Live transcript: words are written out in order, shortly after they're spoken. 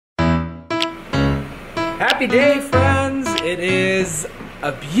Happy day, friends! It is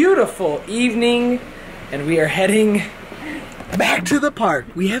a beautiful evening, and we are heading back to the park.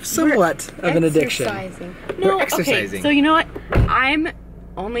 We have somewhat of an addiction. No, We're exercising. Okay, so you know what? I'm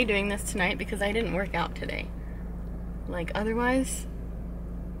only doing this tonight because I didn't work out today. Like, otherwise,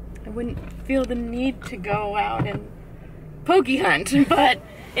 I wouldn't feel the need to go out and pokey hunt, but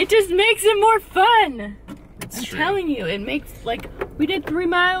it just makes it more fun. I'm telling you, it makes, like, we did 3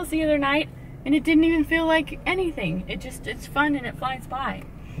 miles the other night, and it didn't even feel like anything. It's fun and it flies by.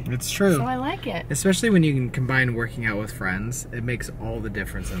 It's true. So I like it. Especially when you can combine working out with friends, it makes all the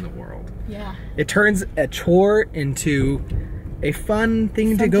difference in the world. Yeah. It turns a chore into a fun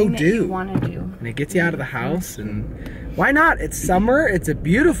thing to go do. You want to do. And it gets you out of the house, and why not? It's summer. It's a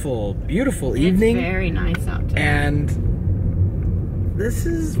beautiful, beautiful evening. It's very nice out there. And this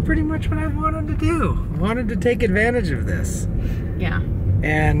is pretty much what I've wanted to do. I wanted to take advantage of this. Yeah.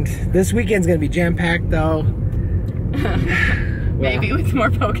 And this weekend's gonna be jam-packed though. Maybe with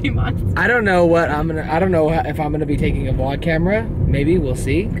more Pokemon. I don't know what I don't know if I'm gonna be taking a vlog camera. Maybe, we'll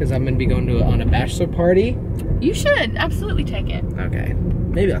see, because I'm gonna be going on a bachelor party. You should absolutely take it. Okay.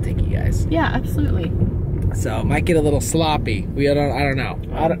 Maybe I'll take you guys. Yeah, absolutely. So might get a little sloppy. I don't know.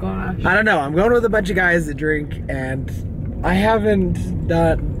 Oh gosh. I don't know. I'm going with a bunch of guys to drink, and I haven't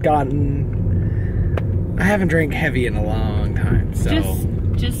drank heavy in a long time. So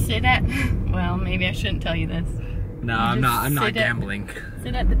just sit at, well, maybe I shouldn't tell you this. No, I'm not gambling.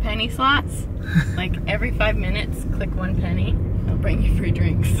 Sit at the penny slots. Like every 5 minutes, click 1 penny. They'll bring you free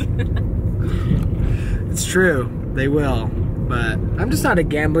drinks. It's true. They will. But I'm just not a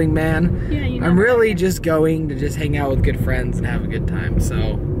gambling man. Yeah, you know. I'm really just going to just hang out with good friends and have a good time. So.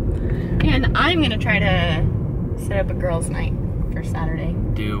 And I'm gonna try to set up a girls' night for Saturday.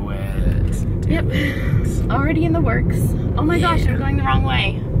 Do it. Yep. It. Already in the works. Oh my gosh, I'm going the wrong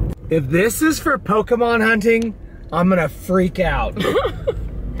way. If this is for Pokemon hunting, I'm gonna freak out.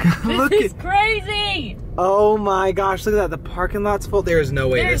 This is crazy! Oh my gosh, look at that. The parking lot's full. There's no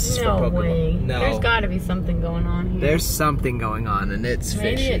way this is for Pokemon. Way. No. There's gotta be something going on here. There's something going on, and it's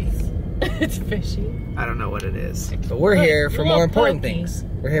fishy. It's fishy. I don't know what it is. But we're here for more important things.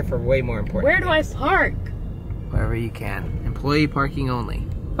 We're here for way more important Where do I things. park? Wherever you can. Employee parking only.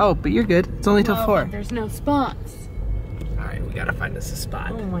 Oh, but you're good. It's only till 4. There's no spots. Alright, we gotta find us a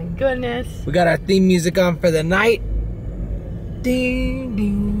spot. Oh my goodness. We got our theme music on for the night. Ding,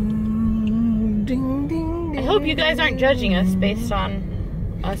 ding, ding, ding. I hope you guys aren't judging us based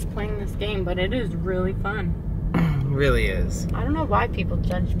on us playing this game, but it is really fun. It really is. I don't know why people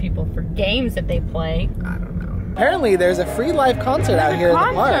judge people for games that they play. I don't know. Apparently there's a free live concert out here in the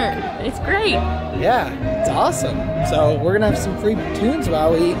park. It's great. Yeah, it's awesome. So we're gonna have some free tunes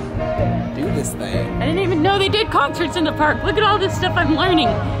while we do this thing. I didn't even know they did concerts in the park. Look at all this stuff I'm learning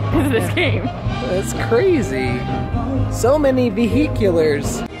with this game. It's crazy. So many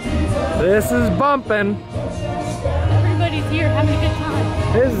vehiculars. This is bumping. Everybody's here having a good time.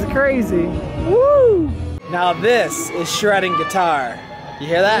 This is crazy. Woo! Now this is shredding guitar. You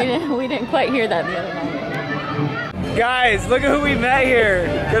hear that? We didn't quite hear that the other night. Guys, look at who we met here.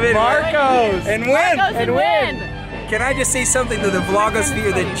 Come in, Marcos. And Win. And Win. Can I just say something to the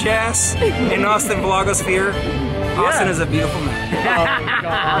vlogosphere, the Jess in Austin vlogosphere? Austin is a beautiful man. Oh my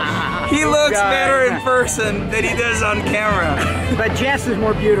gosh. He looks better in person than he does on camera. But Jess is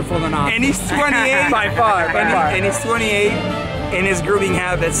more beautiful than Austin. And he's 28. By far. And he's 28. And his grooming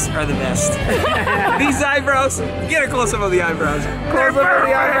habits are the best. These eyebrows, get a close-up of the eyebrows. Close up of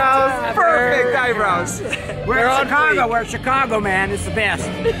the eyebrows. Perfect eyebrows. We're in Chicago. We're Chicago, man. It's the best.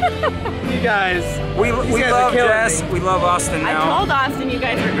 You guys. We love Jess. We love Austin I now. told Austin you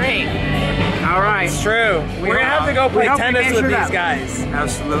guys are great. All right. It's true. We're gonna have to go play hope we tennis with measured these up. guys.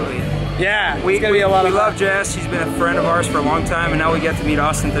 Absolutely. Yeah, it's gonna be a lot of We fun. love Jess. She's been a friend of ours for a long time, and now we get to meet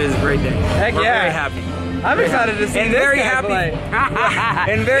Austin. Today's a great day. Heck We're yeah. very happy. I'm excited to see And this very guy happy. play.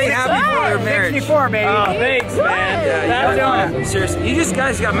 And very happy for your marriage. 64, baby. Oh, thanks, man. Yeah, That's you awesome. guys, seriously. You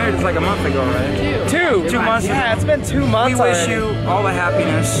guys got married like a month ago, right? 2 months ago. Yeah, it's been 2 months We wish already. you all the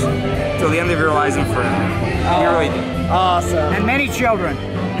happiness till the end of your lives and forever. You really do. Awesome. And many children.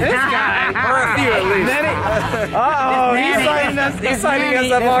 This guy. Or a few at least. Uh-oh, he's signing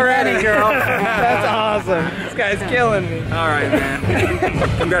us up already, girl. That's awesome. This guy's killing me. All right, man.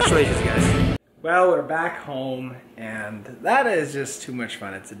 Congratulations, guys. Well, we're back home, and that is just too much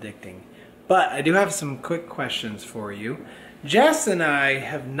fun. It's addicting. But I do have some quick questions for you. Jess and I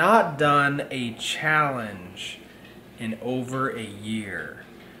have not done a challenge in over a year.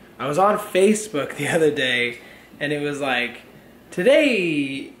 I was on Facebook the other day, and it was like,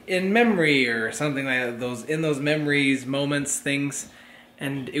 today in memory or something like that, in those memories, moments, things.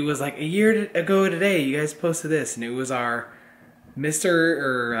 and it was like a year ago today, you guys posted this, and it was our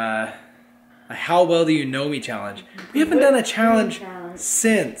How Well Do You Know Me challenge. We haven't done a challenge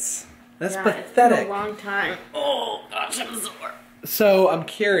since. That's pathetic. It's been a long time. Oh gosh, I'm sore. So I'm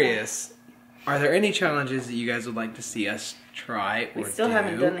curious, are there any challenges that you guys would like to see us try or do? We still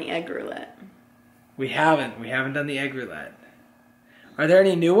haven't done the egg roulette. We haven't done the egg roulette. Are there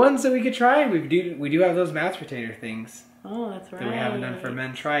any new ones that we could try? We do have those mashed potato things. Oh, that's right. That we haven't done for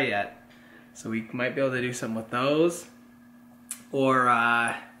Men Try yet. So we might be able to do something with those. Or,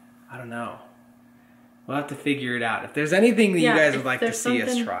 I don't know. We'll have to figure it out. If there's anything that you guys would like to see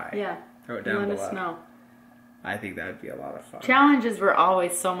us try, throw it down below. Let us know. I think that would be a lot of fun. Challenges were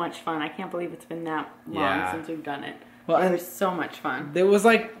always so much fun. I can't believe it's been that long since we've done it. Well, it was so much fun. There was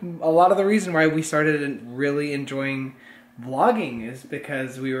like a lot of the reason why we started really enjoying vlogging is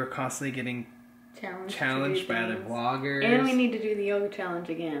because we were constantly getting challenged by other vloggers. And we need to do the yoga challenge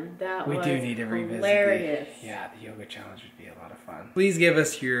again. We do need to revisit hilarious. Yeah, the yoga challenge would be a lot of fun. Please give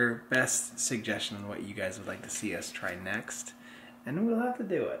us your best suggestion on what you guys would like to see us try next, and we'll have to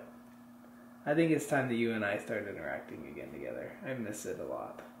do it. I think it's time that you and I start interacting again together. I miss it a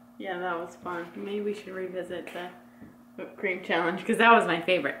lot. Yeah, that was fun. Maybe we should revisit the whipped cream challenge, because that was my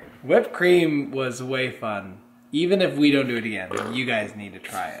favorite. Whipped cream was way fun. Even if we don't do it again, you guys need to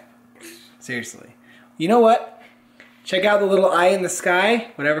try it. Seriously. You know what? Check out the little eye in the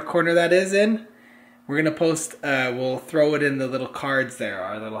sky, whatever corner that is in. We're going to post, we'll throw it in the little cards there,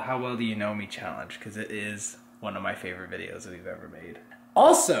 our little How Well Do You Know Me challenge, because it is one of my favorite videos that we've ever made.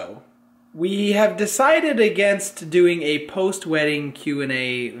 Also, we have decided against doing a post-wedding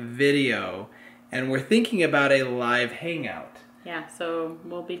Q&A video, and we're thinking about a live hangout. Yeah, so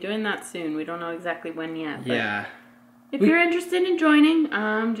we'll be doing that soon. We don't know exactly when yet. But if you're interested in joining,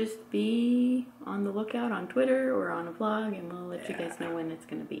 just be on the lookout on Twitter or on a vlog, and we'll let you guys know when it's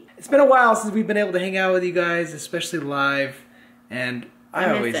going to be. It's been a while since we've been able to hang out with you guys, especially live, and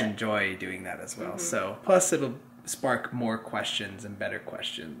I always enjoy doing that as well. So, plus it'll spark more questions and better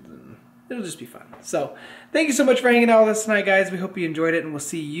questions, and it'll just be fun. So, thank you so much for hanging out with us tonight, guys. We hope you enjoyed it, and we'll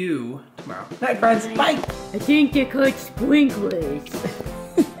see you tomorrow. Night, friends. Bye. I think they caught sprinklers.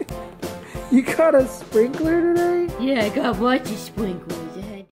 You got a sprinkler today? Yeah, I got lots of sprinklers.